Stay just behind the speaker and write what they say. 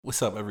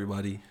What's up,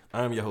 everybody?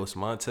 I am your host,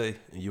 Montay,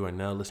 and you are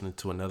now listening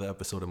to another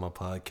episode of my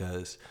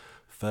podcast,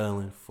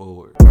 Failing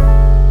Forward.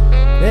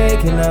 They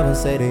can never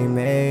say they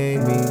made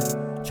me.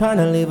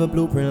 Tryna leave a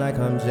blueprint like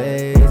I'm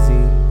Jay-Z.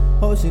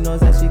 Hope she knows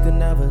that she could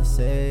never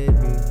save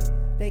me.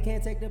 They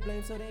can't take the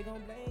blame, so they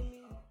gon' blame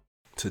me.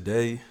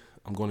 Today,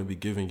 I'm going to be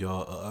giving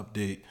y'all an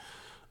update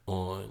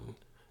on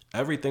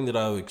everything that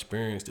I've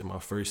experienced in my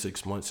first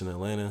 6 months in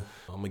Atlanta.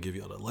 I'm going to give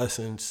y'all the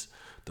lessons,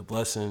 the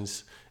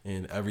blessings,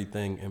 and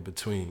everything in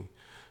between.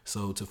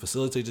 So to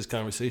facilitate this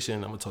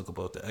conversation, I'm going to talk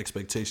about the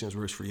expectations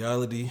versus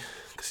reality,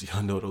 because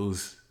y'all know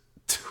those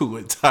two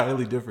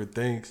entirely different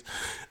things.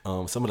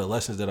 Some of the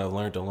lessons that I've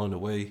learned along the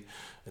way.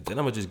 And then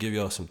I'm going to just give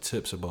y'all some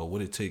tips about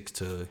what it takes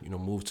to,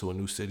 move to a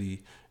new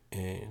city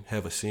and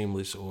have a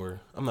seamless, or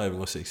I'm not even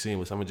going to say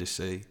seamless, I'm going to just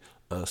say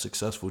a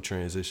successful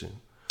transition.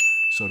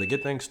 So to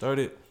get things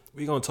started,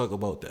 we're going to talk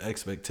about the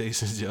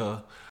expectations,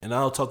 y'all. And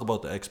I'll talk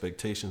about the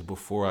expectations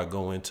before I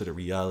go into the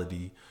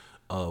reality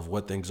of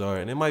what things are.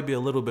 And it might be a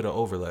little bit of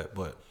overlap,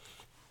 but,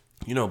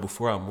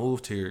 before I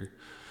moved here,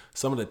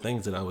 some of the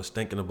things that I was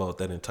thinking about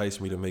that enticed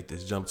me to make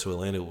this jump to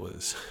Atlanta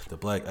was the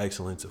Black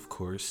excellence, of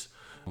course.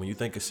 When you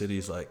think of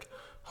cities like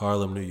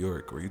Harlem, New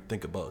York, or you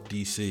think about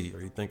DC,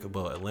 or you think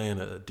about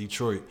Atlanta,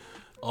 Detroit,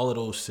 all of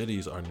those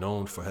cities are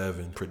known for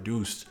having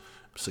produced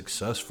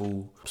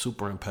successful,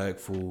 super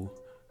impactful,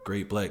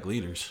 great Black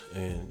leaders.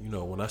 And,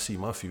 when I see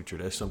my future,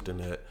 that's something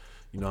that,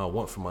 I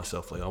want for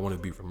myself. Like, I want to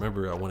be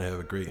remembered. I want to have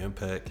a great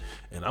impact.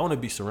 And I want to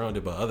be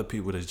surrounded by other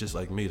people that's just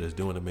like me, that's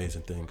doing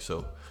amazing things.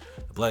 So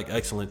Black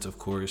excellence, of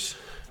course.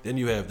 Then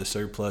you have the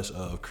surplus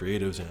of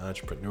creatives and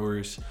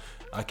entrepreneurs.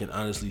 I can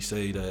honestly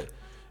say that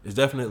it's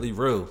definitely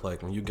real.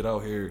 Like, when you get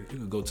out here, you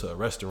could go to a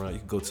restaurant, you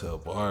could go to a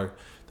bar.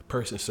 The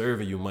person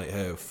serving you might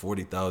have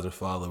 40,000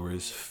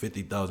 followers,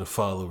 50,000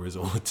 followers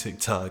on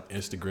TikTok,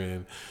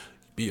 Instagram,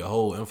 be a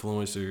whole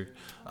influencer.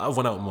 I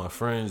went out with my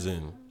friends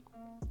and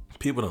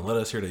people done let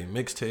us hear their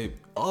mixtape,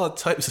 all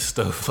types of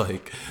stuff.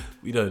 Like,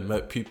 we done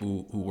met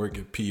people who work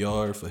at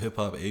PR for hip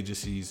hop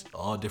agencies,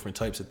 all different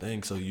types of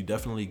things. So you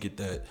definitely get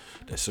that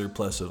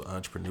surplus of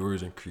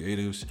entrepreneurs and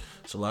creatives.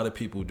 So a lot of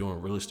people doing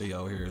real estate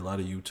out here, a lot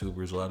of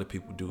YouTubers, a lot of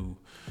people do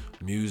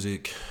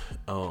music.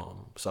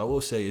 So I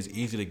will say it's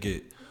easy to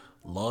get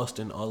lost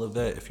in all of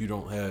that if you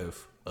don't have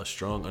a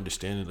strong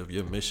understanding of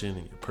your mission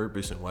and your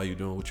purpose and why you're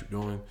doing what you're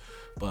doing.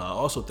 But I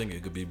also think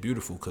it could be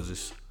beautiful because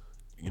it's,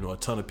 a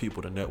ton of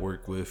people to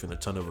network with and a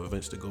ton of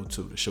events to go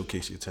to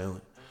showcase your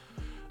talent.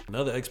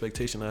 Another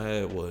expectation I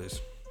had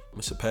was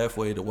it's a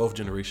pathway to wealth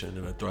generation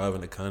and a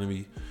thriving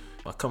economy.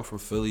 I come from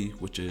Philly,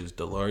 which is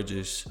the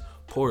largest,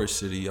 poorest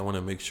city. I want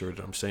to make sure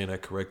that I'm saying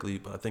that correctly,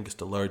 but I think it's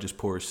the largest,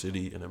 poorest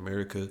city in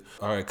America.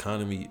 Our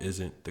economy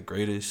isn't the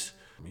greatest.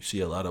 You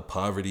see a lot of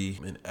poverty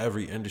in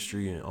every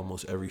industry and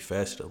almost every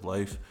facet of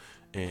life.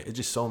 And it's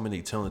just so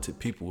many talented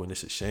people, and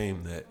it's a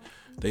shame that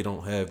they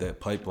don't have that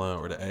pipeline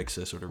or the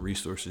access or the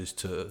resources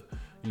to,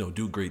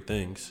 do great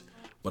things.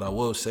 But I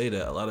will say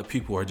that a lot of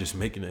people are just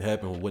making it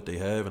happen with what they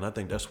have, and I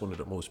think that's one of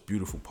the most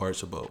beautiful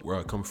parts about where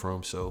I come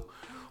from. So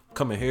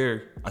coming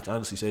here, I can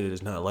honestly say that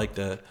it's not like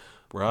that.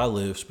 Where I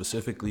live,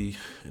 specifically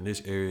in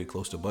this area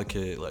close to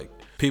Buckhead, like,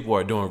 people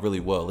are doing really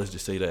well. Let's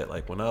just say that.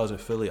 Like, when I was in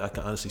Philly, I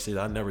can honestly say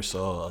that I never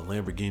saw a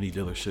Lamborghini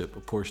dealership, a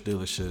Porsche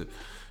dealership,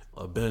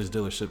 a Benz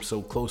dealership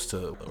so close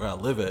to where I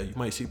live at. You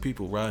might see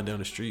people riding down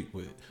the street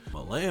with a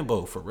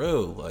Lambo, for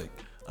real. Like,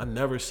 I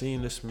never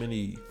seen this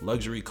many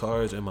luxury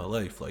cars in my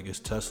life. Like,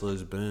 it's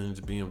Teslas, Benz,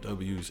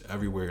 BMWs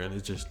everywhere, and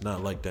it's just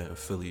not like that in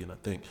Philly. And I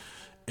think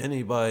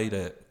anybody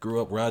that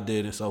grew up where I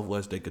did in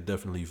Southwest, they could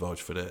definitely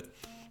vouch for that.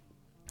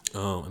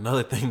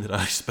 Another thing that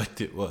I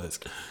expected was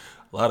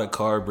a lot of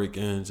car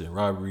break-ins and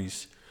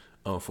robberies.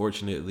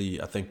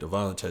 Unfortunately, I think the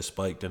violence has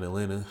spiked in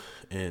Atlanta.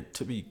 And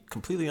to be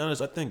completely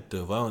honest, I think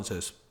the violence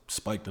has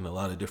spiked in a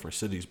lot of different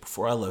cities.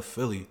 Before I left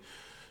Philly,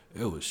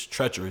 it was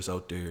treacherous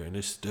out there, and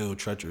it's still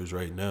treacherous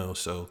right now.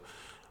 So,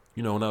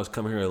 when I was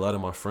coming here, a lot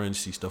of my friends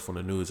see stuff on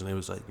the news, and they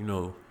was like,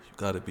 you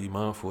got to be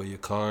mindful of your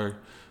car.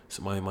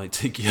 Somebody might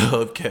take your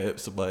hubcap.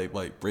 Somebody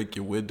might break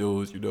your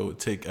windows,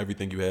 take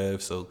everything you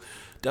have. So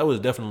that was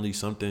definitely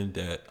something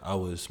that I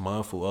was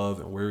mindful of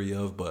and wary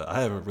of, but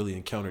I haven't really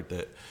encountered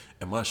that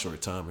in my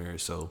short time here.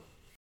 So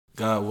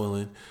God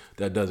willing,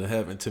 that doesn't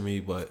happen to me.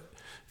 But,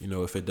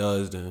 if it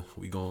does, then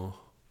we going to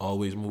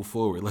always move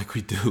forward like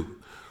we do.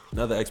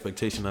 Another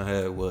expectation I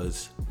had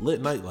was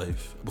lit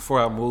nightlife.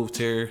 Before I moved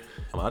here,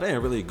 I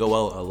didn't really go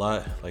out a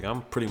lot. Like,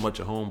 I'm pretty much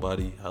a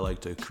homebody. I like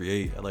to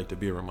create. I like to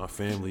be around my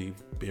family,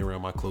 be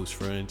around my close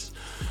friends.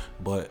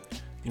 But,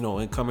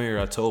 and coming here,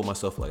 I told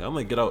myself, like, I'm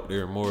going to get out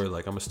there more.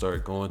 Like, I'm going to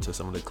start going to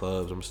some of the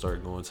clubs. I'm going to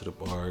start going to the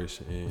bars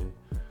and,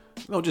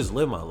 just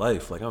live my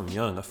life. Like, I'm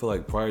young. I feel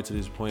like prior to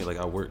this point, like,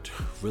 I worked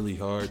really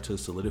hard to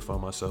solidify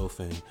myself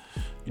and,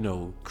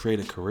 create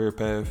a career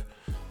path.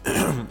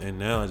 And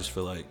now I just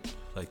feel like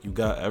you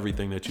got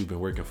everything that you've been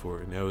working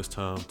for. And now it's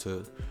time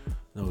to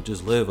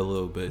just live a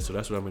little bit. So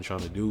that's what I've been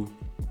trying to do.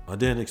 I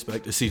didn't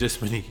expect to see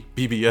this many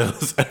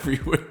BBLs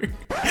everywhere.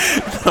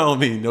 I don't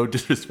mean no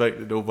disrespect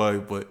to nobody,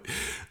 but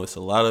it's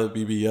a lot of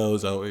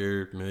BBLs out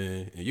here,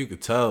 man. And you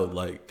could tell,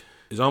 like,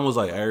 it's almost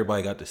like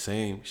everybody got the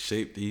same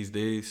shape these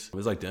days.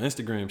 It's like the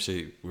Instagram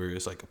shape where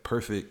it's like a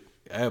perfect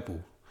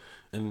apple.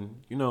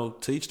 And,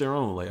 to each their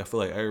own. Like, I feel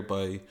like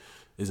everybody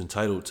is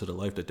entitled to the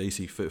life that they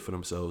see fit for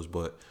themselves,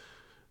 but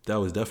that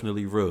was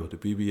definitely real. The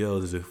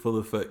BBLs is in full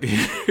effect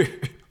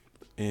here.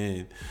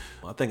 And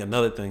I think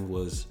another thing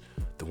was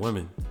the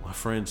women. My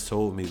friends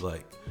told me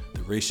like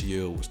the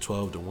ratio was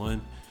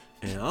 12-1.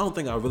 And I don't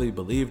think I really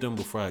believed them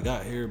before I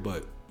got here,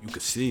 but you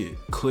could see it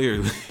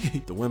clearly.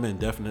 The women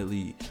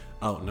definitely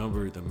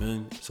outnumbered the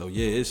men. So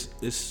yeah,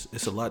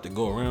 it's a lot to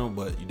go around,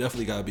 but you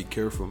definitely gotta be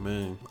careful,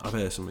 man. I've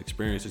had some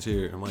experiences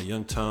here in my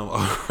young time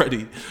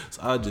already.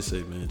 So I just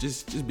say, man,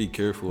 just be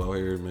careful out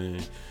here,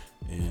 man,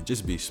 and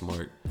just be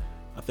smart.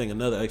 I think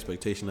another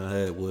expectation I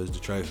had was the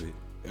traffic.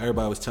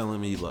 Everybody was telling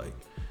me like,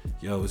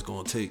 yo, it's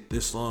gonna take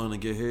this long to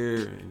get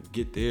here and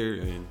get there,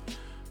 and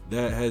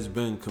that has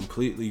been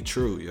completely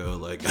true, yo.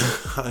 Like,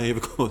 I ain't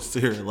even gonna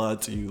sit here and lie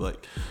to you.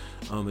 Like,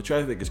 the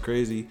traffic is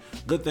crazy.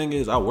 Good thing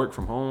is I work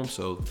from home,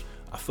 so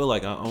I feel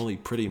like I only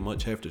pretty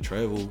much have to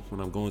travel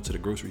when I'm going to the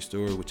grocery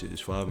store, which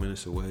is 5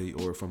 minutes away,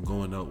 or if I'm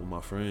going out with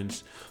my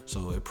friends.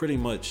 So it pretty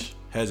much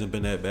hasn't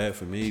been that bad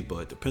for me,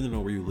 but depending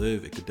on where you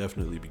live, it could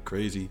definitely be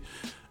crazy.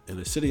 In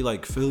a city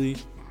like Philly,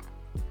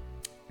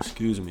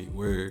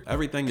 where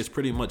everything is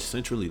pretty much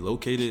centrally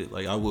located,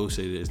 like I will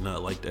say that it's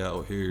not like that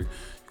out here. You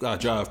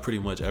gotta drive pretty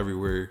much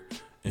everywhere,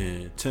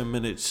 and 10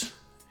 minutes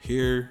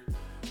here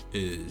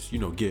is,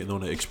 getting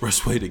on the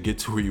expressway to get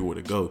to where you want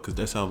to go, because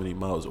that's how many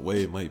miles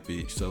away it might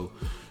be. So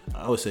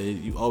I would say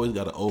you always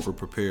gotta over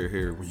prepare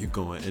here when you're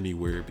going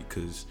anywhere,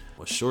 because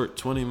a short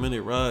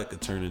 20-minute ride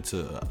could turn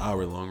into an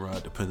hour-long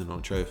ride depending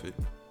on traffic.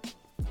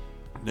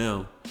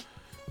 Now,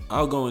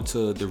 I'll go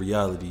into the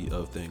reality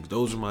of things.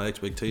 Those are my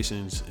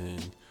expectations,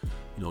 and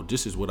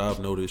this is what I've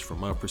noticed from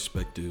my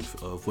perspective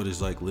of what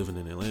it's like living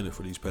in Atlanta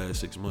for these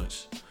past 6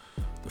 months.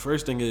 The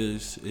first thing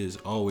is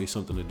always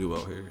something to do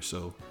out here.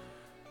 So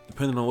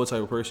depending on what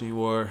type of person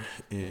you are,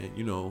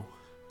 and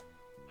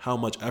how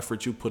much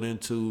effort you put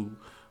into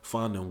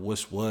finding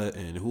what's what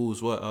and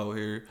who's what out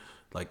here,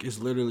 like, it's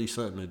literally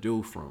something to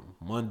do from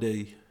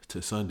Monday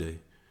to Sunday.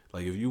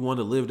 Like, if you want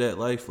to live that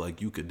life,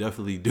 like, you could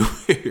definitely do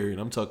it here. And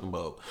I'm talking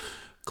about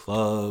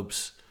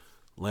clubs,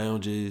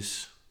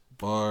 lounges,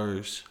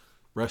 bars,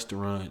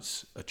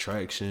 restaurants,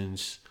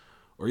 attractions,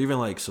 or even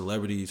like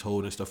celebrities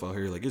holding stuff out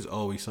here. Like, it's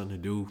always something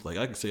to do. Like,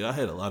 I can say I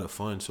had a lot of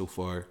fun so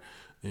far,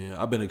 and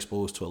I've been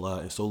exposed to a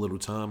lot in so little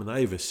time. And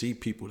I even see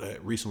people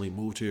that recently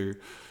moved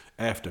here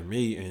after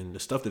me, and the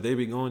stuff that they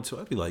be going to,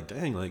 I'd be like,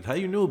 dang, like, how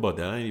you knew about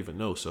that? I didn't even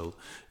know. So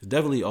it's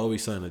definitely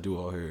always something to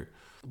do out here.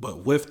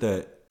 But with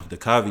that, the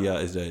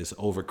caveat is that it's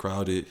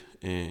overcrowded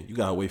and you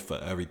gotta wait for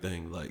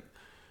everything. Like,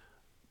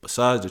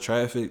 besides the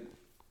traffic,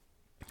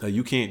 like,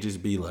 you can't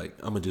just be like,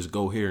 I'm gonna just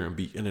go here and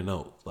be in and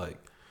out. Like,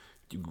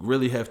 you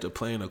really have to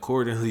plan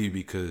accordingly,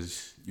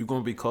 because you're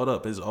gonna be caught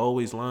up. There's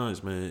always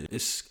lines, man.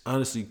 It's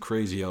honestly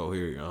crazy out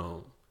here.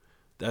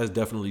 That's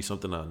definitely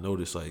something I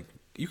noticed. Like,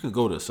 you can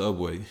go to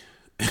Subway,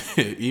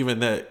 even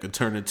that could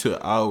turn into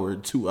an hour,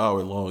 2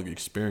 hour long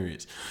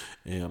experience.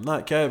 And I'm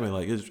not capping,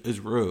 like, it's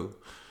real.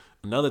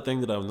 Another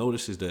thing that I've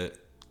noticed is that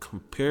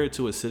compared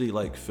to a city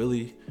like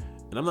Philly,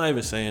 and I'm not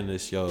even saying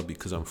this, y'all,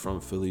 because I'm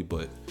from Philly,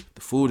 but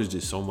the food is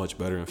just so much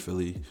better in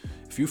Philly.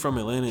 If you're from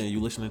Atlanta and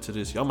you listening to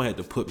this, y'all might have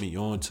to put me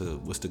on to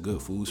what's the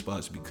good food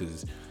spots,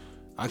 because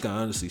I can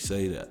honestly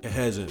say that it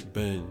hasn't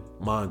been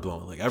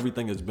mind-blowing. Like,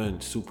 everything has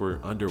been super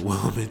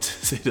underwhelming,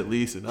 to say the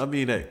least. And I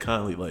mean that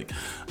kindly. Like,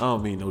 I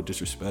don't mean no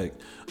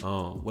disrespect.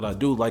 What I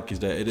do like is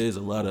that it is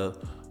a lot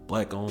of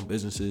Black-owned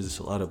businesses,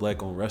 a lot of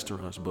Black-owned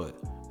restaurants, but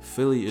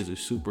Philly is a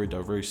super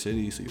diverse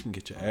city, so you can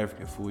get your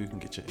African food, you can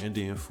get your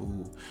Indian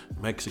food,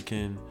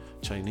 Mexican,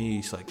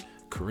 Chinese, like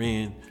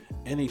Korean,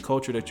 any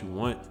culture that you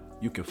want,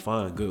 you can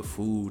find good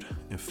food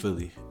in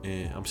Philly.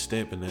 And I'm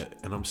stamping that,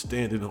 and I'm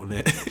standing on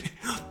that.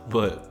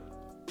 But,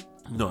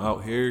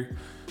 out here,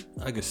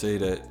 I could say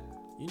that,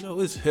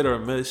 it's hit or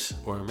miss,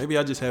 or maybe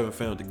I just haven't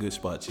found the good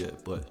spots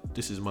yet, but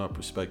this is my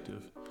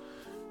perspective.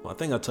 Well, I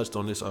think I touched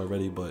on this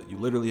already, but you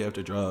literally have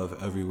to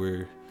drive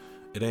everywhere.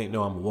 It ain't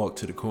I'm gonna walk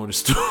to the corner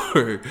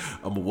store,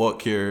 I'm gonna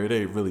walk here. It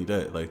ain't really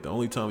that. Like, the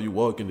only time you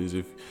walking is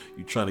if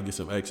you trying to get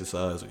some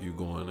exercise, or you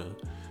going to,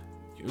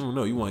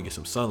 you want to get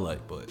some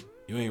sunlight, but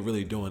you ain't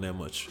really doing that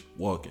much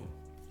walking.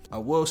 I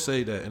will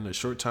say that in the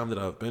short time that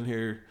I've been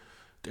here,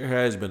 there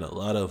has been a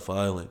lot of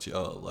violence,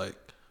 y'all. Like,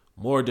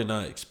 more than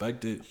I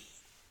expected.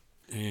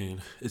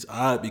 And it's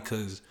odd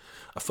because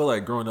I feel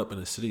like growing up in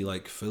a city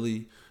like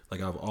Philly, like,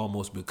 I've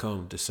almost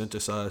become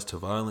desensitized to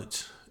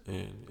violence.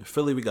 And in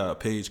Philly, we got a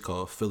page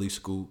called Philly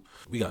Scoop.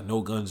 We got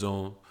No Gun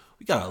Zone.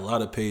 We got a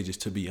lot of pages,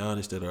 to be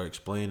honest, that are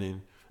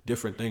explaining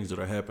different things that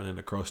are happening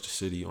across the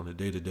city on a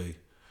day-to-day.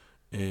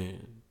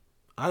 And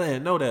I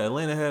didn't know that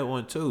Atlanta had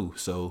one too.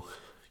 So,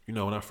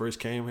 when I first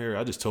came here,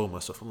 I just told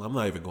myself, I'm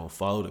not even going to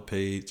follow the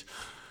page.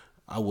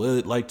 I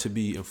would like to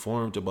be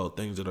informed about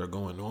things that are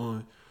going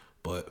on,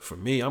 but for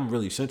me, I'm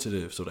really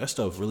sensitive, so that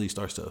stuff really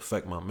starts to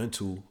affect my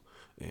mental.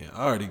 And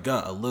I already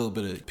got a little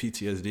bit of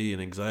PTSD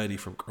and anxiety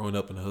from growing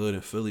up in the hood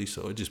in Philly,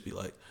 so it just be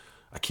like,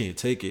 I can't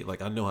take it.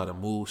 Like, I know how to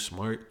move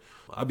smart.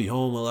 I be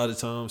home a lot of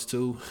times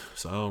too,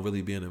 so I don't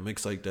really be in a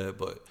mix like that.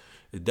 But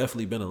it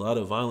definitely been a lot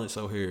of violence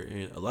out here,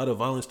 and a lot of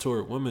violence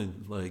toward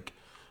women. Like,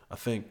 I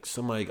think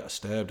somebody got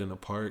stabbed in a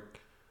park.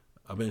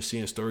 I've been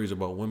seeing stories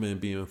about women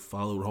being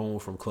followed home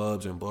from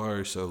clubs and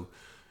bars. So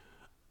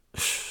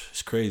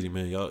it's crazy,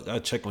 man. Y'all gotta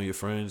check on your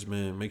friends,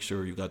 man. Make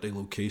sure you got their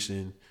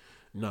location.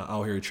 You're not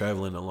out here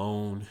traveling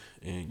alone,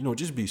 and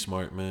just be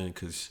smart, man.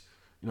 Because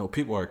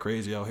people are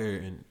crazy out here,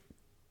 and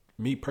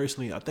me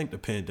personally, I think the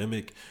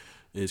pandemic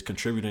is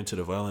contributing to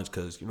the violence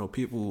because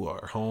people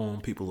are home,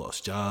 people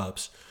lost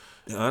jobs,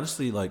 and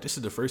honestly, like, this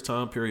is the first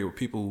time period where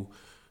people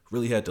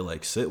really had to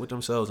like sit with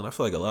themselves, and I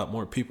feel like a lot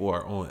more people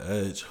are on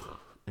edge,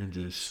 and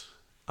just,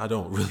 I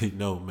don't really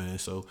know, man.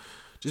 So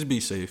just be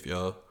safe,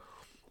 y'all.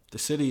 The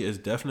city is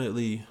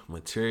definitely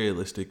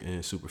materialistic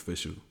and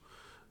superficial.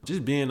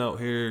 Just being out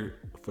here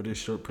for this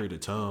short period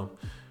of time,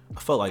 I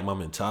felt like my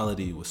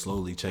mentality was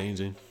slowly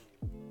changing.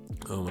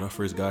 When I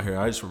first got here,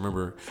 I just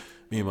remember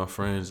me and my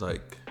friends,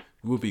 like,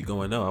 we would be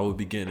going out. I would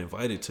be getting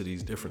invited to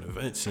these different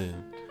events,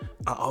 and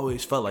I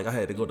always felt like I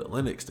had to go to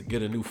Lennox to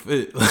get a new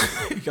fit.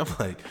 Like, I'm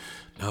like,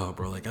 no,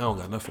 bro, like, I don't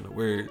got nothing to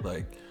wear.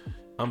 Like,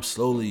 I'm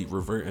slowly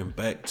reverting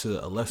back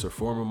to a lesser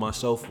form of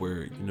myself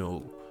where,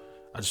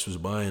 I just was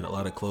buying a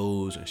lot of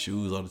clothes and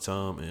shoes all the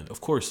time. And of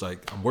course,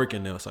 like, I'm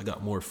working now, so I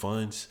got more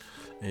funds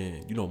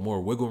and,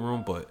 more wiggle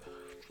room. But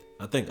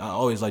I think I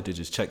always like to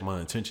just check my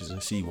intentions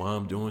and see why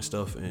I'm doing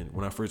stuff. And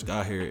when I first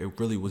got here, it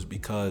really was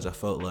because I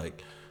felt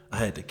like I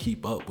had to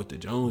keep up with the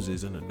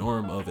Joneses and the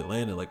norm of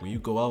Atlanta. Like, when you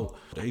go out,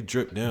 they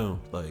drip down,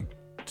 like,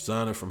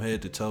 designer from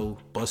head to toe,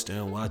 bust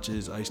down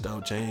watches, iced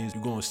out chains.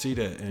 You're going to see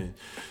that, and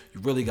you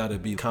really got to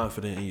be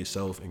confident in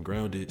yourself and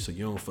grounded so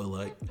you don't feel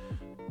like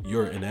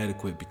you're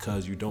inadequate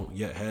because you don't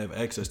yet have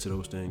access to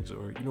those things,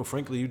 or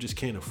frankly, you just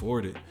can't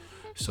afford it.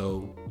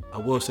 So I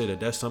will say that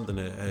that's something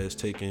that has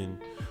taken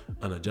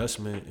an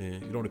adjustment.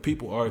 And the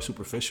people are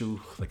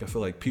superficial. Like, I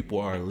feel like people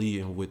are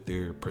leading with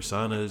their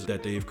personas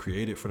that they've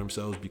created for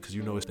themselves because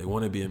they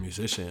want to be a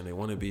musician, they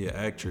want to be an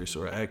actress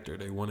or an actor,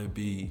 they want to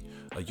be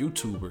a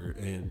YouTuber.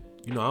 And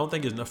I don't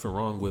think there's nothing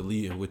wrong with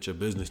leading with your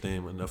business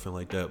name or nothing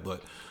like that,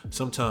 but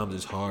sometimes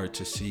it's hard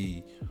to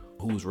see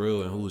who's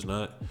real and who's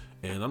not.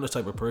 And I'm the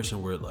type of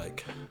person where,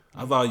 like,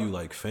 I value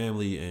like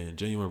family and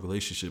genuine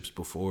relationships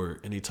before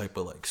any type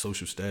of like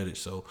social status.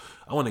 So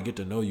I want to get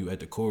to know you at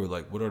the core.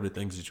 Like, what are the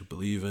things that you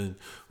believe in?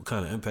 What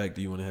kind of impact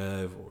do you want to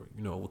have? Or,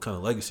 what kind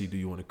of legacy do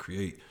you want to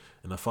create?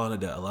 And I found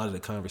that a lot of the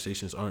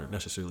conversations aren't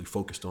necessarily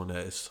focused on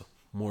that. It's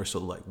more so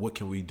like, what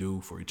can we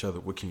do for each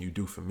other? What can you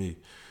do for me?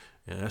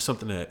 And that's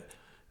something that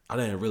I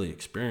didn't really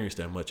experience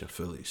that much in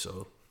Philly.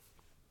 So,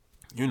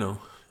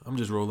 I'm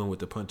just rolling with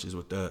the punches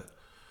with that.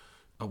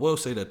 I will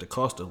say that the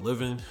cost of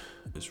living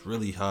is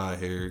really high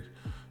here.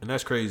 And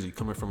that's crazy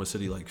coming from a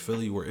city like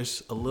Philly where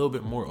it's a little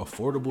bit more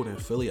affordable than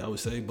Philly, I would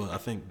say. But I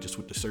think just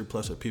with the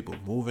surplus of people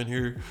moving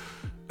here,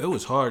 it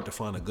was hard to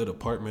find a good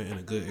apartment in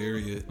a good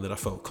area that I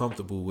felt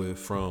comfortable with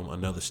from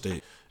another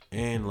state.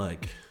 And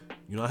like,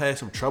 I had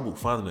some trouble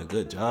finding a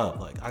good job.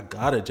 Like, I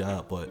got a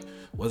job, but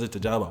was it the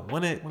job I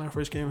wanted when I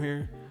first came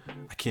here?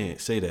 I can't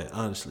say that,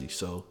 honestly.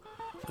 So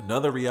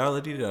another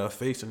reality that I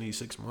faced in these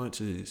 6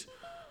 months is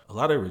a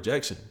lot of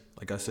rejection.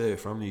 Like I said,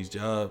 from these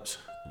jobs,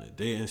 the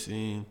dating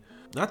scene.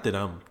 Not that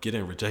I'm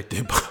getting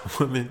rejected by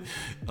women.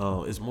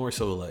 It's more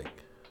so like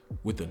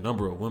with the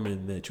number of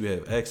women that you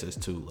have access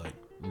to, like,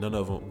 none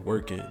of them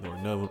working or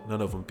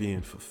none of them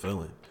being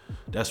fulfilling.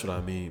 That's what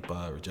I mean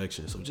by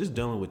rejection. So just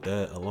dealing with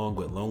that along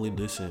with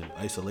loneliness and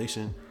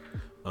isolation.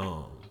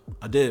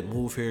 I did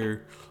move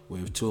here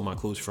with two of my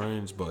close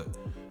friends, but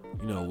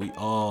we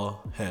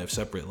all have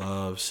separate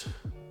lives.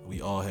 We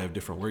all have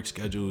different work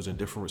schedules and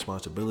different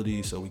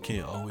responsibilities, so we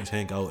can't always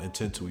hang out and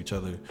tend to each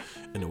other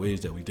in the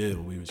ways that we did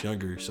when we was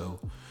younger. So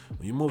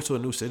when you move to a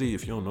new city,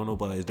 if you don't know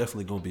nobody, it's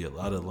definitely going to be a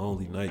lot of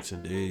lonely nights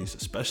and days,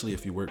 especially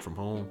if you work from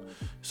home.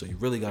 So you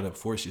really got to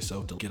force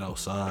yourself to get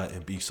outside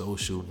and be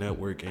social,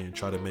 network, and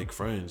try to make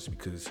friends,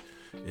 because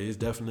it is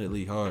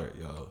definitely hard,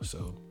 y'all.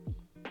 So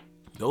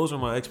those are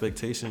my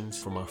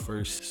expectations for my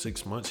first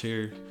 6 months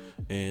here,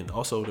 and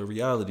also the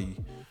reality.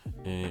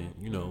 And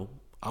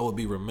I would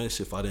be remiss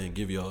if I didn't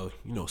give y'all,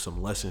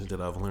 some lessons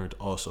that I've learned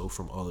also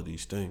from all of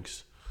these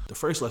things. The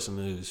first lesson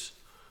is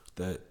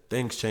that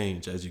things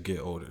change as you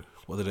get older,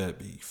 whether that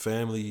be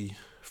family,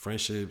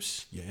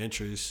 friendships, your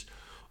interests,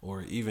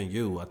 or even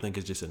you. I think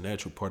it's just a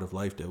natural part of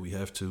life that we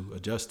have to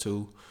adjust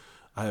to.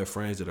 I have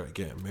friends that are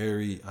getting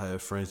married. I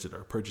have friends that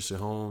are purchasing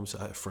homes.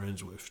 I have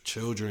friends with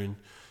children.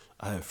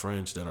 I have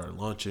friends that are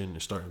launching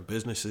and starting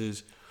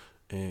businesses.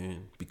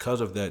 And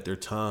because of that, their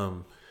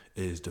time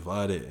is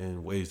divided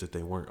in ways that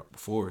they weren't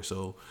before.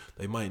 So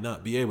they might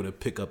not be able to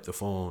pick up the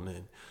phone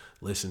and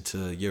listen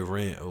to your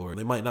rant, or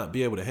they might not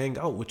be able to hang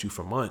out with you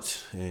for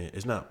months. And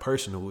it's not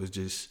personal, it's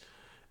just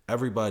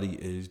everybody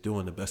is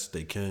doing the best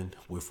they can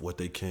with what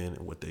they can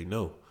and what they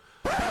know.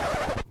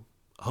 I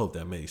hope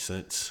that made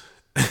sense.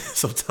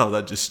 Sometimes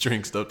I just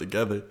string stuff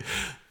together,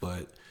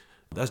 but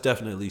that's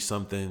definitely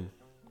something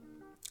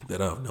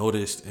that I've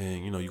noticed.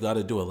 And you got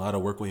to do a lot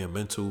of work with your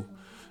mental.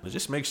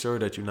 Just make sure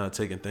that you're not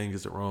taking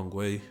things the wrong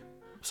way.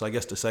 So I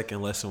guess the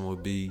second lesson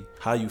would be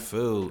how you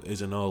feel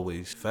isn't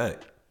always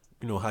fact.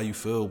 How you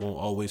feel won't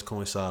always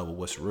coincide with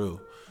what's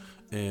real.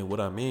 And what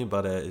I mean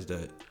by that is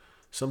that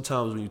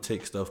sometimes when you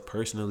take stuff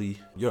personally,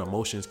 your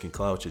emotions can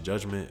cloud your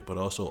judgment, but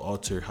also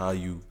alter how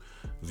you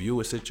view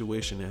a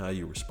situation and how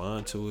you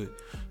respond to it.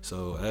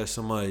 So as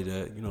somebody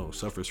that,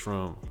 suffers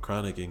from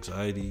chronic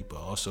anxiety, but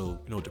also,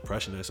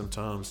 depression, that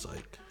sometimes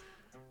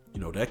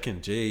that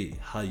can jade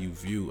how you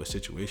view a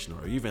situation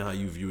or even how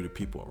you view the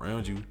people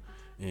around you.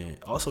 And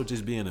also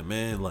just being a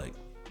man,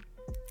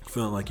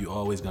 feeling like you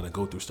always got to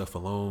go through stuff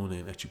alone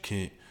and that you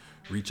can't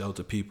reach out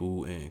to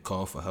people and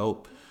call for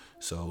help.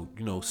 So,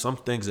 some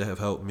things that have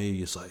helped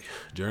me is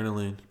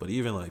journaling, but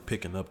even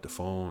picking up the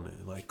phone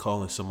and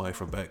calling somebody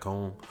from back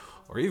home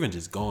or even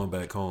just going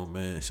back home,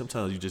 man.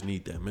 Sometimes you just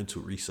need that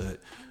mental reset.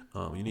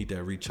 You need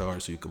that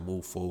recharge so you can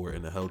move forward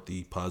in a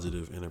healthy,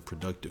 positive, and a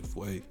productive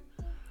way.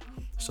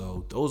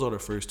 So those are the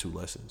first two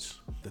lessons.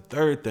 The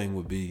third thing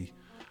would be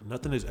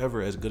nothing is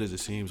ever as good as it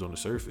seems on the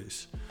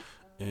surface.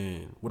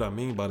 And what I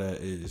mean by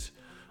that is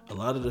a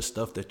lot of the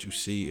stuff that you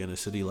see in a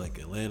city like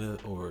Atlanta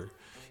or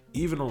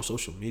even on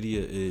social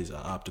media is an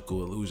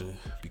optical illusion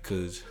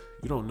because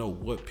you don't know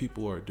what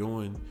people are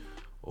doing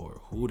or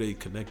who they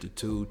connected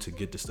to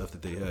get the stuff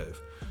that they have.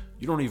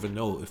 You don't even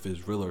know if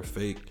it's real or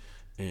fake.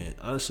 And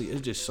honestly,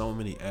 it's just so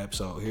many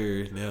apps out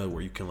here now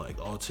where you can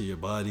alter your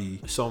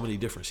body. So many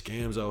different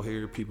scams out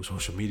here. People's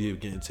social media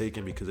getting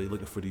taken because they're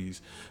looking for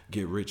these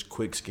get rich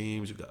quick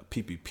schemes. You got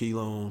PPP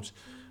loans,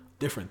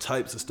 different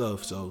types of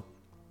stuff. So,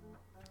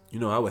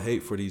 I would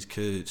hate for these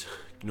kids,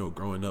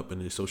 growing up in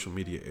this social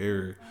media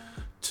era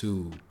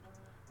to,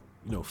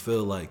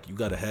 feel like you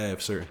got to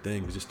have certain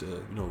things just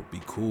to,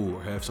 be cool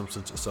or have some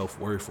sense of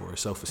self-worth or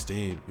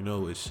self-esteem.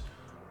 It's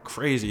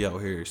crazy out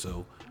here.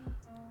 So,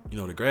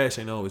 the grass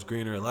ain't always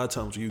greener. A lot of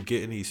times when you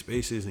get in these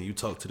spaces and you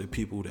talk to the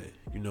people that,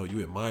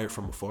 you admire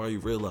from afar, you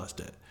realize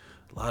that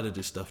a lot of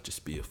this stuff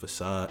just be a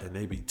facade and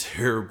they be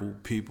terrible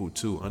people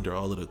too under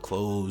all of the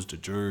clothes, the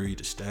jewelry,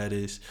 the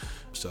status.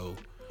 So,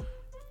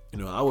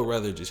 I would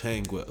rather just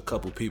hang with a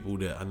couple people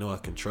that I know I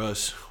can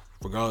trust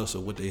regardless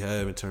of what they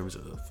have in terms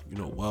of,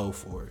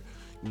 wealth or,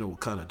 what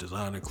kind of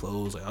designer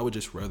clothes. I would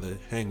just rather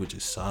hang with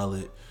just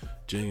solid,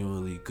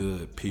 genuinely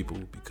good people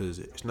because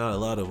it's not a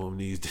lot of them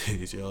these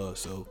days, y'all.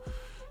 So,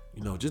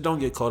 just don't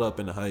get caught up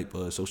in the hype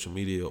of social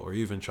media or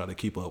even try to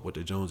keep up with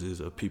the Joneses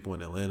of people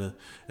in Atlanta.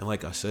 And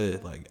like I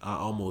said, I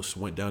almost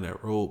went down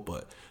that road,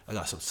 but I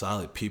got some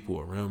solid people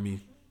around me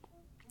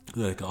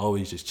that can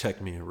always just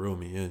check me and reel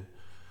me in.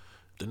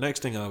 The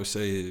next thing I would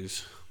say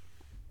is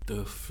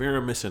the fear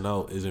of missing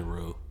out isn't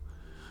real.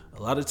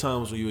 A lot of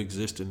times when you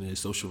exist in this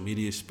social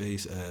media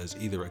space as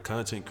either a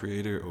content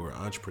creator or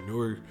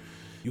entrepreneur,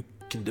 you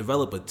can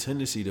develop a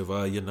tendency to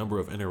value your number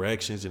of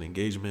interactions and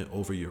engagement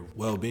over your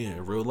well-being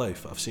in real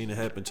life. I've seen it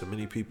happen to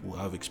many people.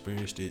 I've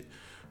experienced it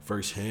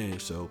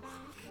firsthand. So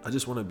I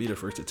just want to be the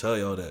first to tell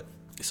y'all that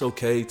it's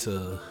okay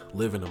to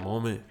live in the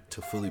moment,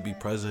 to fully be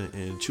present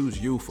and choose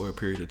you for a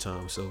period of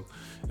time. So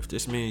if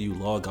this means you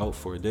log out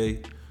for a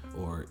day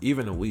or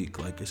even a week,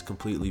 it's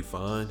completely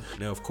fine.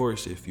 Now, of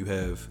course, if you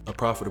have a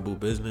profitable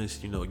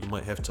business, you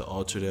might have to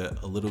alter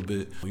that a little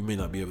bit. You may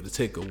not be able to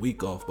take a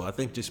week off, but I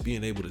think just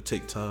being able to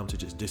take time to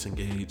just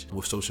disengage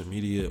with social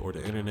media or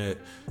the internet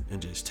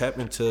and just tap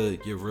into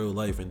your real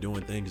life and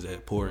doing things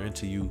that pour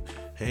into you,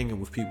 hanging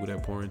with people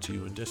that pour into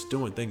you, and just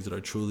doing things that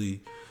are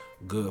truly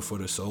good for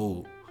the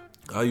soul.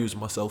 I'll use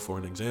myself for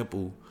an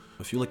example.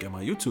 If you look at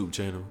my YouTube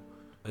channel,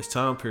 there's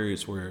time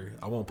periods where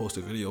I won't post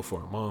a video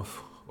for a month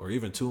or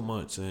even 2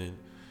 months, and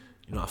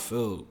I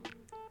feel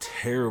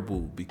terrible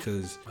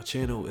because my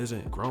channel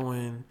isn't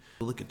growing.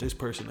 Look at this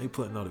person, they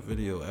putting out a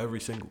video every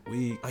single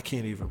week. I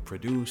can't even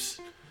produce,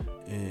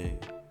 and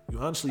you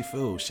honestly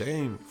feel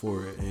shame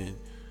for it, and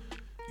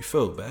you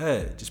feel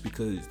bad just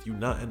because you're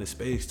not in the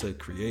space to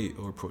create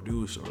or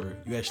produce, or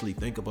you actually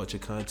think about your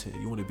content.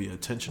 You want to be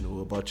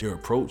intentional about your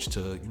approach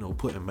to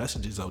putting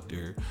messages out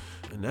there,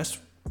 and that's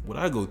what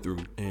I go through.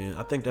 And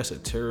I think that's a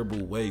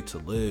terrible way to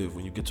live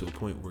when you get to a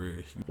point where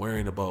you're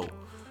worrying about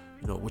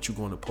what you're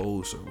going to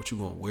post or what you're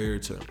going to wear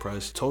to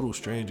impress total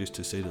strangers,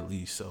 to say the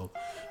least. So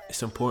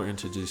it's important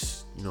to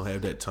just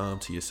have that time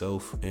to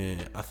yourself,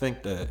 and I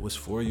think that what's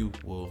for you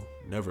will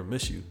never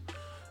miss you.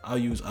 I'll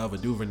use Ava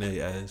DuVernay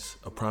as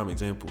a prime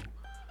example.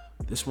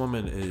 This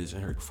woman is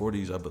in her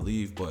 40s, I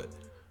believe, but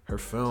her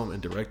film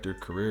and director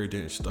career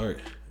didn't start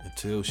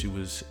until she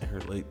was in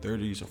her late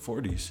 30s and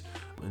 40s.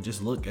 And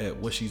just look at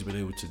what she's been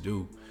able to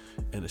do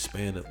in a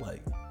span of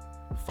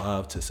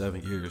 5 to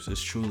 7 years.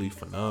 It's truly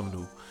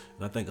phenomenal.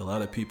 And I think a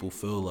lot of people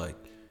feel like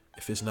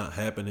if it's not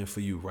happening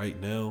for you right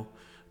now,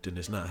 then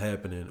it's not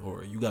happening,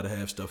 or you got to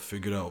have stuff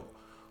figured out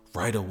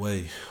right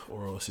away,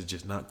 or else it's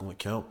just not going to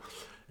count.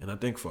 And I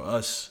think for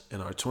us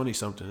in our 20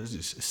 something,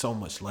 it's so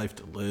much life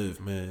to live,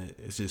 man.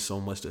 It's just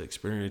so much to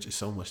experience. It's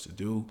so much to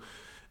do.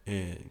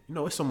 And,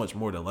 it's so much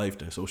more to life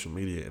than social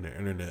media and the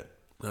internet.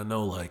 And I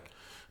know, like,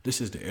 this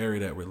is the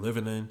area that we're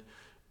living in.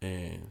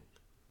 And,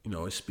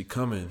 it's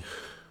becoming,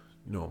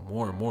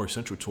 more and more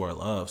central to our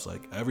lives.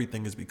 Like,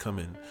 everything is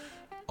becoming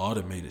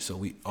automated. So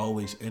we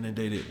always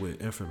inundated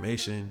with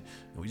information.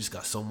 And we just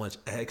got so much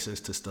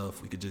access to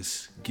stuff. We could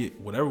just get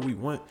whatever we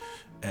want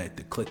at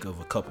the click of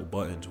a couple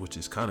buttons, which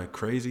is kind of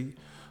crazy.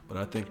 But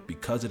I think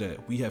because of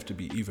that, we have to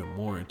be even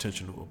more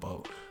intentional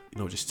about,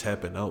 just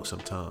tapping out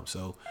sometimes.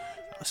 So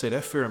I say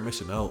that fear of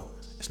missing out,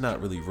 it's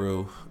not really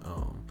real.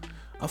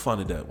 I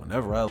find that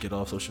whenever I get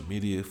off social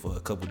media for a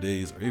couple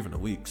days or even a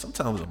week,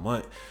 sometimes a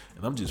month,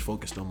 and I'm just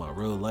focused on my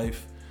real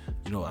life,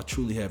 I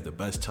truly have the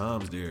best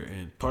times there.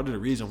 And part of the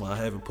reason why I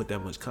haven't put that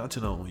much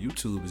content out on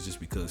YouTube is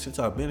just because since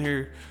I've been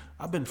here,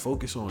 I've been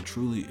focused on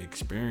truly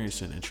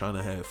experiencing and trying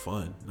to have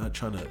fun, not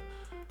trying to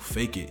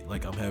fake it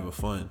like I'm having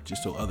fun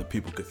just so other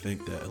people could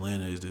think that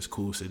Atlanta is this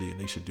cool city and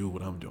they should do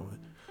what I'm doing.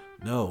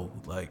 No,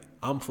 like,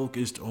 I'm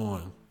focused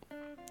on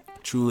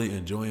truly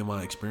enjoying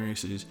my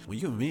experiences. When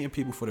you're meeting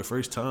people for the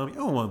first time, you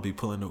don't want to be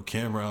pulling no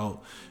camera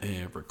out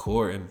and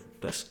recording.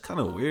 That's kind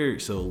of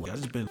weird. So I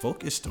just been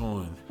focused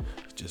on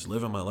just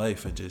living my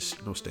life and just,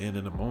 staying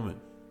in the moment.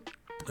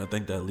 I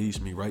think that leads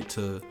me right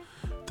to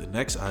the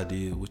next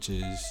idea, which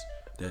is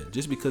that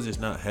just because it's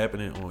not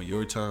happening on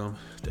your time,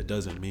 that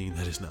doesn't mean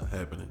that it's not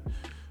happening.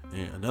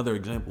 And another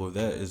example of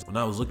that is when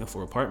I was looking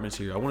for apartments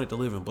here, I wanted to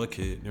live in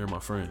Buckhead near my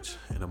friends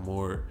in a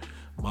more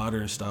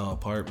modern style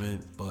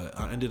apartment, but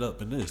I ended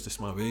up in this. This is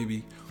my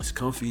baby. It's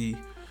comfy,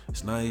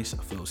 it's nice,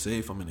 I feel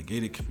safe, I'm in a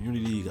gated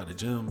community, got a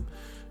gym,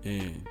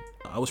 and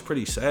I was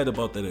pretty sad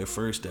about that at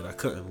first, that I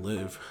couldn't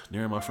live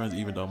near my friends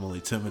even though I'm only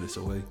 10 minutes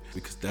away,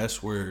 because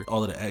that's where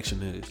all of the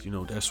action is.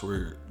 That's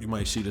where you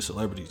might see the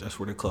celebrities, that's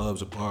where the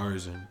clubs and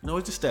bars, and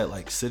it's just that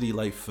like city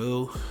life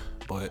feel.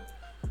 But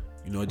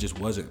it just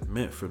wasn't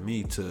meant for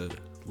me to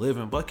live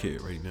in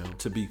Buckhead right now.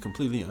 To be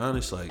completely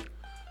honest, like,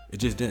 it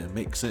just didn't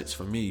make sense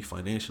for me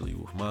financially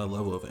with my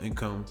level of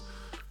income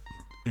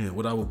and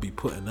what I would be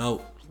putting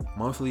out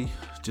monthly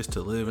just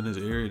to live in this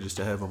area, just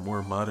to have a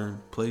more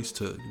modern place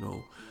to,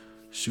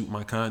 shoot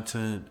my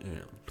content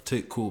and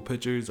take cool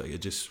pictures. Like,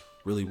 it just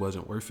really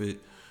wasn't worth it.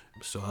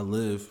 So I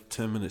live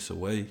 10 minutes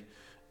away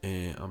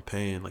and I'm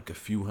paying like a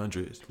few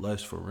hundred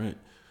less for rent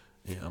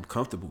and I'm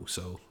comfortable.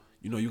 So,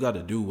 you got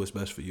to do what's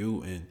best for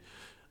you. And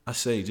I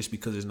say just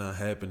because it's not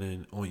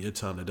happening on your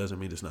time, that doesn't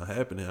mean it's not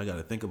happening. I got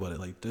to think about it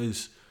like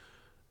this.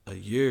 A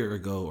year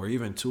ago or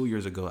even 2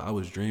 years ago, I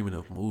was dreaming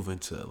of moving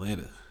to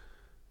Atlanta.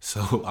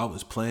 So I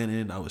was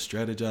planning, I was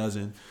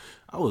strategizing,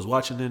 I was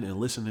watching it and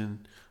listening,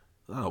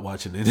 not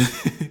watching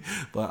it,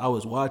 but I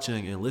was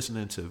watching and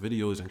listening to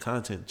videos and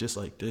content just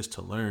like this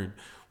to learn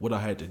what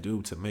I had to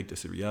do to make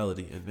this a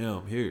reality. And now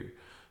I'm here.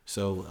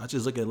 So I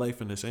just look at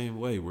life in the same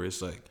way, where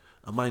it's like,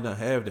 I might not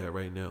have that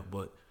right now,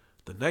 but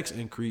the next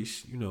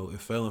increase,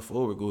 if failing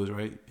forward goes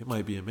right, it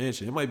might be a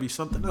mansion, it might be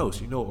something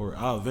else, or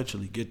I'll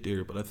eventually get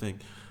there. But I think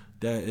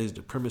that is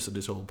the premise of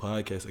this whole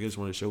podcast. I just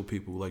want to show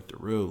people like the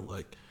real,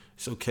 like,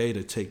 it's okay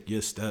to take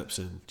your steps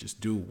and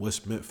just do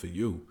what's meant for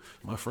you.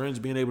 My friends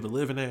being able to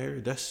live in that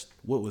area, that's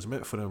what was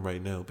meant for them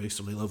right now, based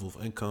on their level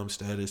of income,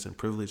 status, and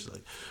privilege.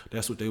 Like,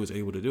 that's what they was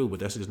able to do, but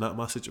that's just not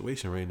my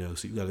situation right now.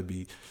 So you got to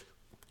be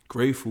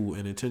grateful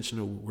and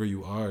intentional where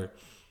you are,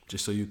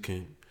 just so you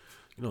can,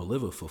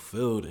 live a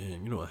fulfilled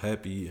and, a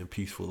happy and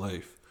peaceful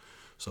life.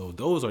 So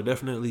those are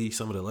definitely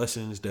some of the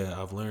lessons that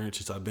I've learned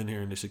since I've been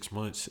here in the 6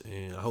 months,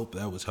 and I hope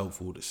that was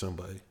helpful to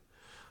somebody.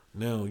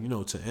 Now,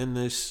 to end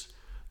this,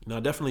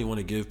 I definitely want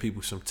to give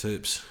people some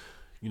tips.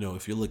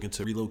 If you're looking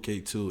to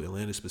relocate to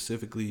Atlanta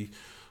specifically,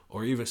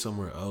 or even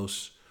somewhere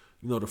else,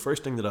 the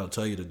first thing that I'll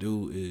tell you to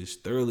do is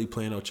thoroughly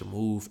plan out your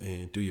move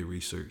and do your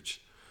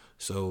research.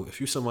 So if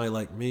you're somebody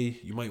like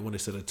me, you might want to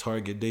set a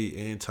target date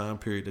and time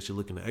period that you're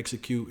looking to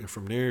execute. And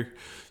from there,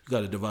 you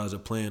got to devise a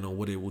plan on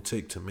what it will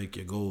take to make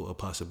your goal a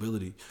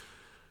possibility.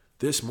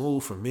 This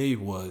move for me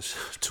was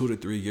 2 to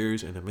 3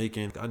 years in the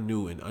making. I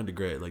knew in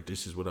undergrad, like,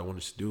 this is what I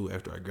wanted to do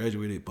after I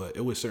graduated, but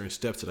it was certain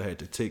steps that I had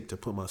to take to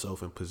put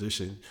myself in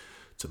position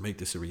to make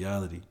this a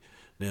reality.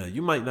 Now,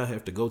 you might not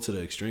have to go to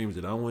the extremes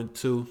that I went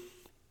to,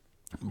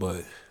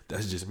 but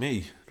that's just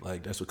me.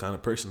 Like, that's what kind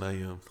of person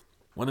I am.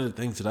 One of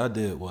the things that I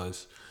did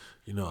was,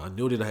 I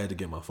knew that I had to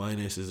get my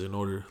finances in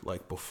order,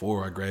 like,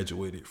 before I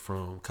graduated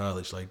from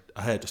college. Like,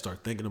 I had to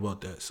start thinking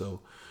about that. So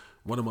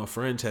one of my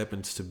friends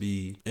happens to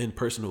be in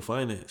personal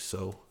finance.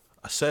 So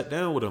I sat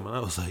down with him and I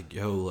was like,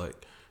 yo,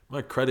 like,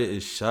 my credit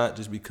is shot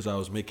just because I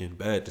was making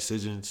bad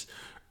decisions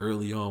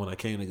early on when I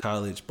came to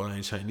college,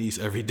 buying Chinese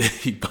every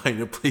day, buying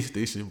a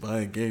PlayStation,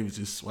 buying games,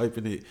 just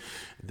swiping it.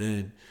 And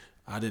then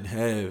I didn't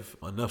have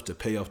enough to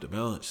pay off the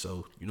balance.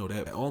 So,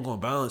 that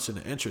ongoing balance and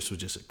the interest was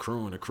just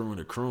accruing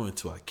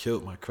until I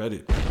killed my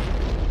credit.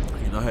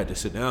 I had to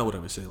sit down with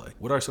him and say, like,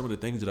 what are some of the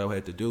things that I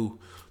had to do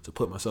to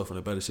put myself in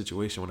a better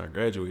situation when I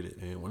graduated?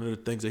 And one of the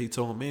things that he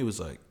told me was,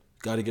 like,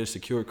 got to get a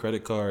secure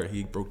credit card.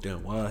 He broke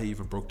down why. He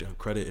even broke down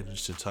credit in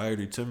its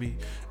entirety to me,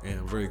 and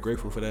I'm very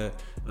grateful for that.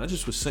 And I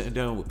just was sitting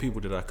down with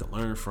people that I could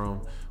learn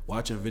from,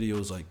 watching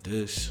videos like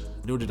this.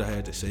 Knew that I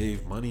had to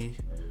save money,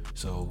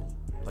 so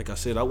like I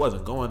said, I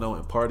wasn't going out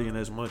and partying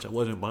as much. I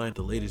wasn't buying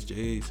the latest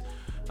J's.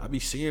 I be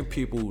seeing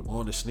people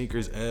on the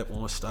sneakers app,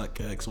 on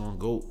StockX, on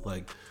GOAT.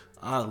 Like,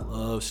 I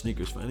love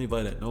sneakers. For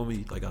anybody that know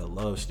me, like, I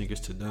love sneakers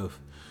to death.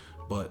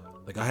 But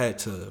like, I had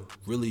to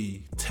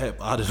really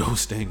tap out of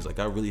those things. Like,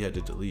 I really had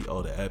to delete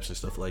all the apps and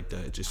stuff like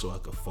that just so I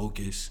could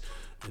focus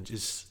and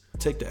just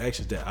take the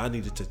actions that I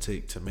needed to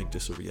take to make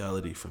this a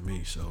reality for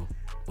me. So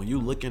when you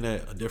looking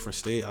at a different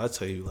state, I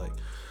tell you, like,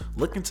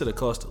 look into the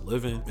cost of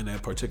living in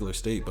that particular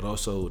state, but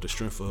also the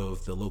strength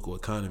of the local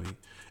economy.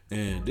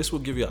 And this will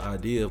give you an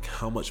idea of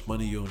how much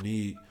money you'll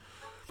need,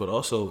 but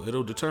also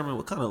it'll determine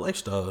what kind of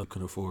lifestyle you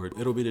can afford.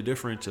 It'll be the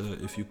difference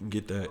if you can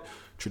get that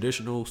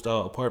traditional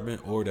style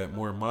apartment or that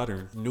more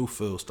modern new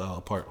feel style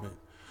apartment.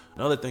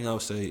 Another thing I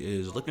would say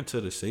is look into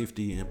the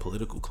safety and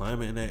political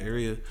climate in that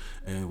area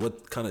and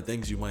what kind of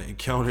things you might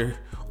encounter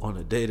on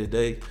a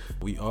day-to-day.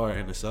 We are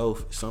in the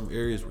South, some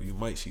areas where you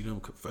might see them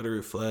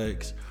Confederate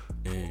flags,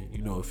 and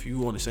if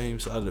you on the same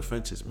side of the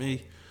fence as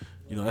me,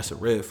 that's a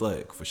red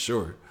flag for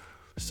sure.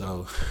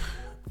 So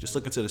just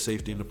look into the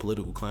safety and the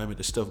political climate.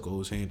 This stuff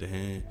goes hand in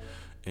hand.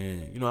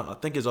 And, I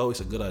think it's always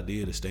a good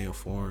idea to stay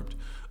informed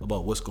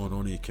about what's going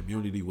on in your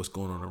community, what's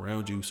going on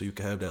around you, so you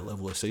can have that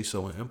level of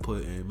say-so and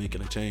input and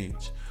making a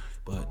change.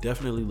 But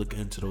definitely look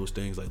into those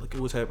things. Like, look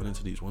at what's happening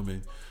to these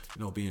women,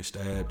 being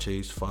stabbed,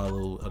 chased,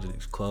 followed out of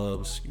these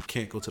clubs. You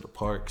can't go to the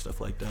park,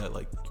 stuff like that.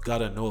 Like, you got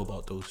to know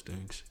about those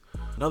things.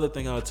 Another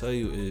thing I'll tell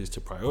you is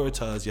to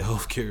prioritize your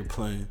healthcare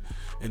plan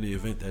in the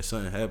event that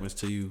something happens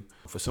to you.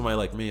 For somebody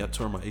like me, I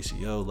tore my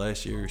ACL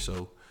last year,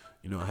 so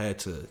I had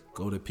to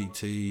go to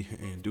PT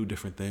and do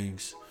different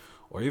things,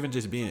 or even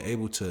just being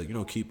able to,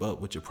 keep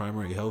up with your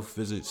primary health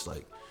visits.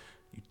 Like,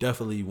 you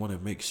definitely want to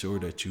make sure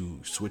that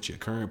you switch your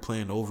current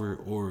plan over,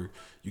 or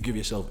you give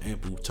yourself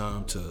ample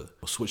time to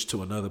switch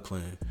to another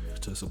plan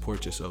to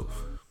support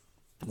yourself.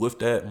 With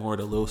that, more of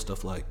the little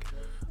stuff like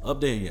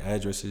updating your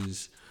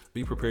addresses.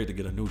 Be prepared to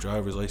get a new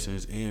driver's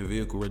license and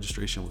vehicle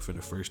registration within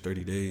the first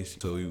 30 days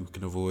so you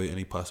can avoid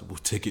any possible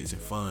tickets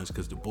and fines,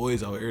 because the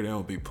boys out here, they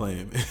don't be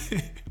playing, man.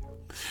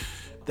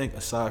 I think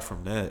aside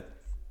from that,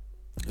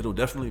 it'll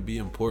definitely be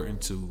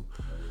important to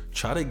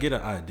try to get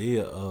an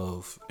idea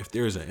of if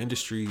there's an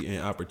industry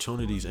and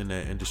opportunities in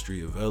that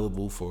industry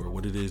available for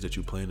what it is that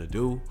you plan to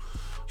do.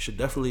 You should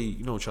definitely,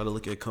 try to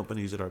look at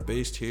companies that are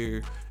based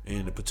here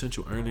and the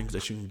potential earnings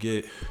that you can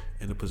get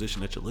in the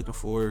position that you're looking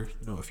for.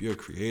 If you're a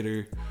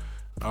creator,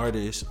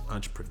 artist,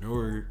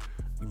 entrepreneur,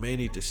 you may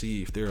need to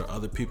see if there are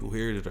other people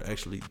here that are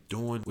actually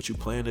doing what you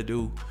plan to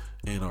do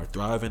and are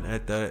thriving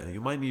at that. And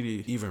you might need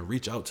to even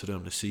reach out to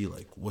them to see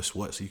like what's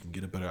what, so you can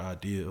get a better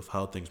idea of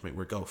how things may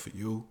work out for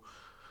you.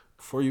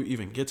 Before you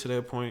even get to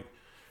that point,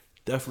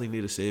 definitely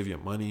need to save your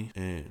money.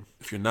 And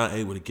if you're not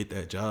able to get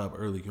that job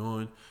early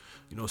on,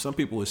 some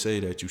people would say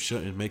that you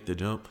shouldn't make the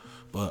jump,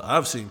 but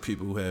I've seen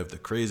people who have the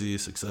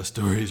craziest success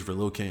stories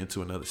relocating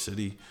to another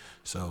city.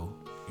 So,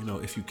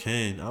 if you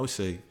can, I would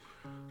say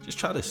just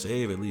try to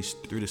save at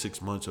least 3 to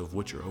 6 months of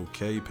what you're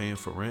okay paying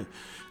for rent,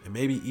 and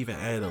maybe even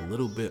add a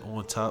little bit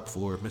on top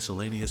for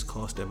miscellaneous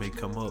costs that may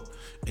come up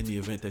in the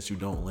event that you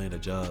don't land a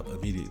job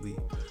immediately.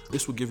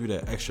 This will give you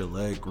that extra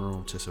leg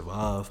room to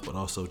survive, but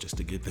also just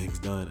to get things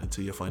done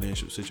until your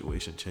financial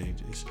situation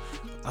changes.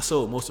 I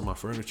sold most of my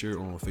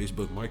furniture on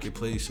Facebook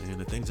Marketplace, and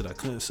the things that I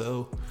couldn't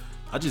sell,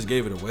 I just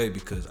gave it away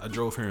because I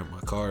drove here in my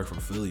car from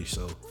Philly,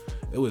 so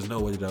it was no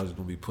way that I was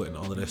going to be putting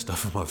all of that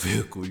stuff in my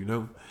vehicle,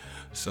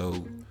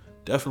 So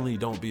definitely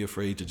don't be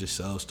afraid to just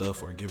sell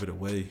stuff or give it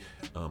away.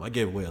 I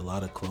gave away a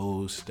lot of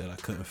clothes that I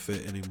couldn't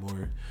fit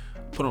anymore.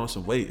 Put on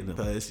some weight in the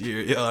past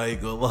year. I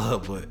ain't gonna lie,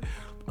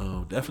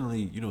 but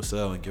definitely,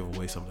 sell and give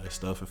away some of that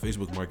stuff. And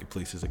Facebook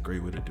Marketplace is a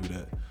great way to do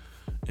that.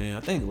 And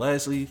I think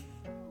lastly,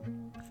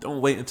 don't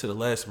wait until the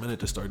last minute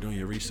to start doing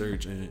your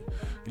research and,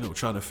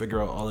 trying to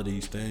figure out all of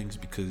these things,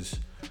 because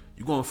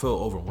you're gonna feel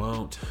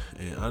overwhelmed.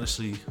 And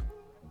honestly,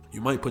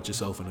 you might put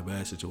yourself in a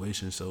bad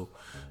situation. So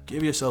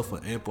give yourself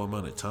an ample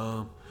amount of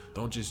time.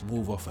 Don't just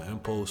move off an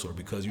impulse or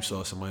because you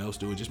saw somebody else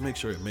do it. Just make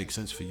sure it makes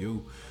sense for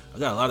you. I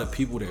got a lot of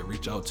people that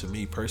reach out to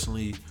me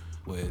personally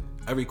with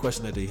every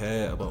question that they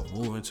had about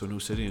moving to a new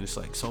city, and it's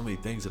like so many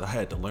things that I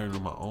had to learn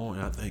on my own.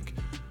 And I think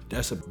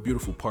that's a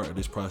beautiful part of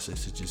this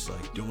process, is just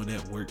like doing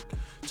that work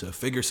to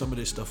figure some of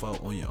this stuff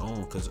out on your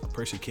own, because a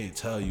person can't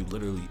tell you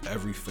literally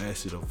every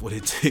facet of what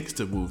it takes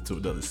to move to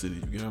another city.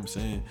 You get what I'm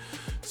saying?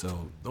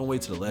 So don't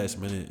wait till the last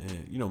minute,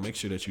 and make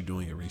sure that you're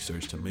doing your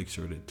research to make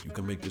sure that you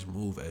can make this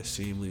move as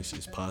seamless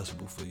as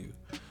possible for you.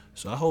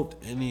 So I hope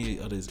any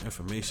of this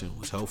information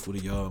was helpful to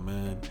y'all,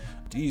 man.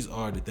 These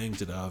are the things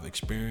that I've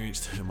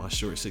experienced in my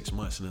short 6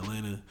 months in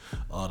Atlanta.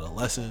 The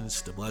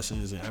lessons, the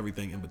blessings, and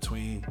everything in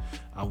between.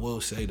 I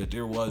will say that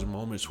there was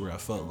moments where I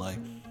felt like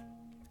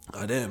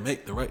I didn't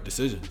make the right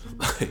decision.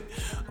 like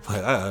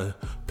I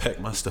packed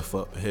my stuff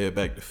up and head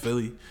back to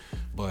Philly.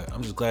 But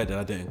I'm just glad that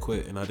I didn't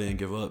quit and I didn't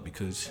give up,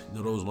 because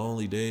those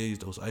lonely days,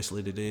 those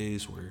isolated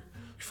days where you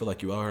feel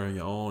like you are on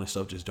your own and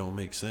stuff just don't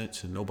make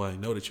sense and nobody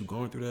know that you're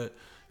going through that.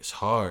 It's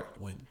hard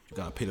when you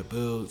gotta pay the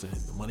bills and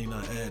the money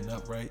not adding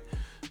up right.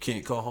 You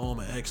can't call home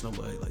and ask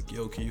nobody like,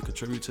 yo, can you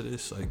contribute to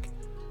this? Like,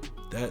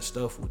 that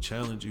stuff will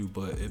challenge you,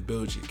 but it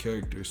builds your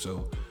character.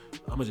 So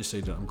I'm gonna just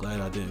say that I'm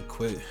glad I didn't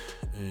quit,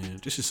 and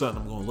this is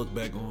something I'm gonna look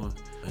back on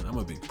and I'm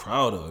gonna be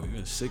proud of.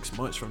 Even 6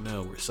 months from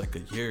now, where it's like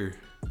a year,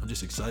 I'm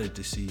just excited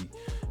to see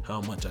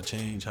how much I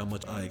change, how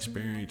much I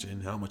experience,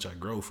 and how much I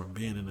grow from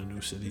being in a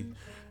new city.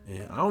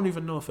 And I don't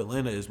even know if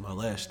Atlanta is my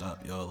last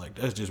stop, y'all. Like,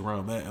 that's just where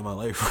I'm at in my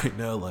life right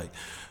now. Like,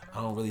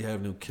 I don't really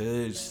have no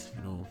kids,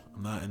 I'm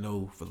not in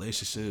no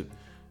relationship.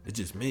 It's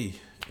just me.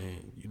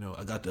 And,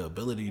 I got the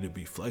ability to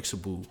be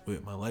flexible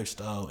with my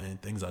lifestyle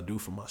and things I do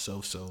for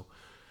myself. So,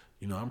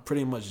 I'm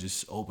pretty much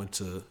just open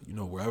to,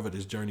 wherever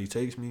this journey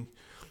takes me.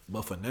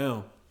 But for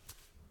now,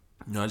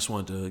 I just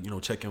wanted to,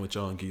 check in with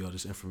y'all and give y'all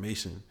this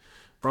information.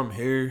 From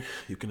here,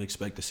 you can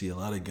expect to see a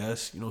lot of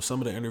guests.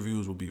 Some of the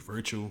interviews will be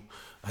virtual.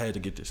 I had to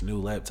get this new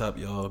laptop,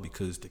 y'all,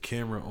 because the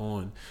camera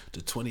on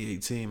the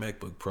 2018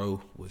 MacBook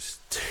Pro was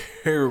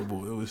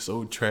terrible. It was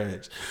so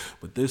trash.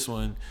 But this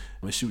one,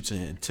 it shoots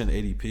in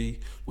 1080p,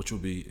 which will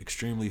be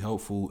extremely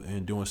helpful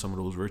in doing some of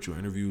those virtual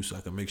interviews, so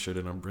I can make sure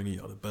that I'm bringing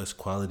y'all the best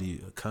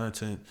quality of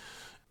content.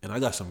 And I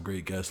got some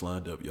great guests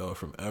lined up, y'all,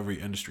 from every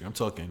industry. I'm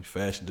talking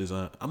fashion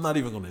design. I'm not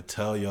even going to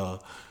tell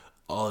y'all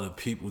all the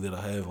people that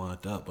I have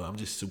lined up, but I'm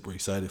just super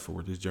excited for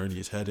where this journey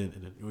is headed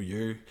in the new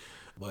year.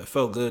 But it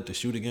felt good to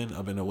shoot again.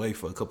 I've been away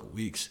for a couple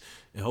weeks,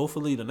 and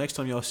hopefully the next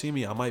time y'all see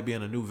me, I might be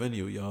in a new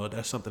venue, y'all.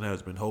 That's something that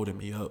has been holding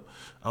me up.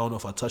 I don't know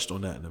if I touched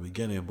on that in the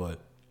beginning, but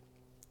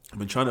I've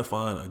been trying to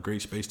find a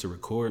great space to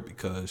record,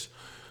 because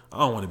I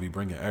don't want to be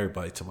bringing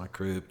everybody to my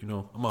crib.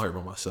 I'm out here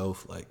by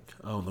myself. Like,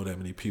 I don't know that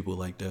many people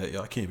like that.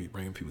 I can't be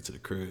bringing people to the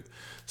crib.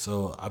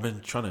 So I've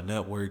been trying to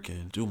network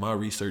and do my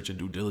research and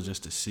due diligence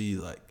to see,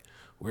 like,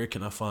 where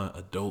can I find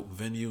a dope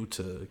venue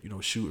to,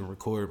 shoot and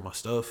record my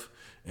stuff.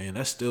 And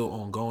that's still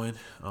ongoing.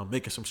 I'm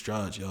making some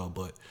strides, y'all.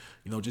 But,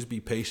 just be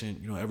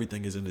patient.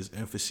 Everything is in its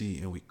infancy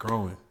and we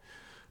growing.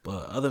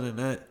 But other than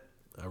that,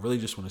 I really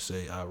just want to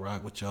say I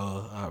rock with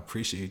y'all. I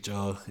appreciate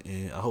y'all.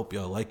 And I hope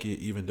y'all like it,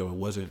 even though it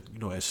wasn't,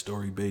 as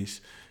story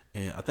based.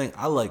 And I think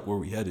I like where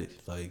we headed.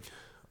 Like,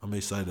 I'm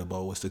excited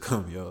about what's to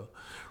come, y'all.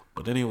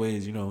 But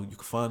anyways, you can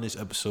find this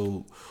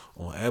episode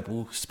on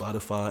Apple,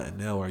 Spotify, and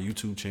now our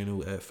YouTube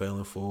channel at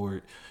Failing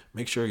Forward.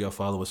 Make sure y'all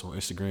follow us on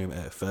Instagram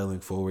at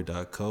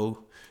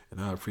failingforward.co. And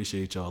I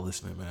appreciate y'all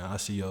listening, man. I'll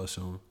see y'all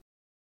soon.